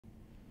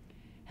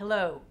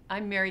Hello,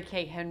 I'm Mary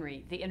Kay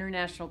Henry, the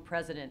International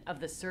President of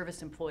the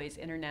Service Employees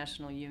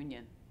International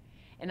Union.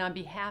 And on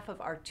behalf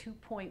of our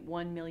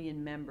 2.1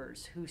 million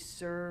members who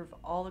serve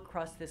all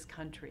across this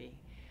country,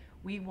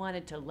 we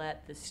wanted to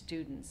let the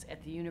students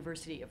at the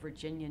University of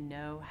Virginia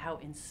know how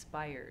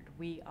inspired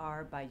we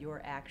are by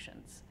your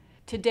actions.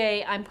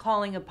 Today, I'm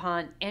calling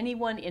upon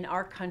anyone in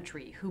our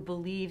country who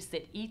believes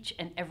that each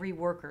and every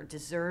worker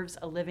deserves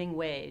a living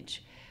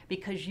wage,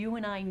 because you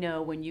and I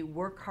know when you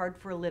work hard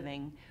for a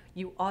living,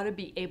 you ought to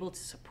be able to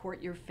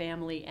support your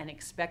family and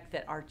expect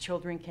that our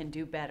children can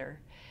do better.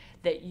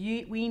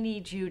 We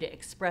need you to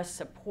express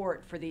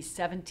support for these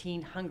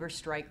 17 hunger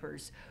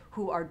strikers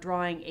who are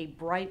drawing a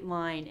bright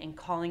line and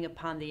calling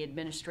upon the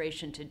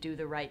administration to do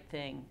the right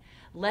thing.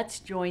 Let's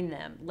join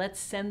them. Let's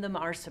send them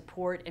our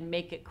support and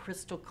make it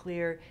crystal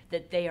clear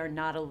that they are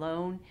not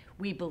alone.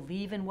 We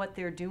believe in what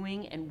they're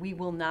doing, and we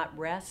will not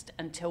rest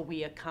until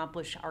we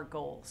accomplish our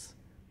goals.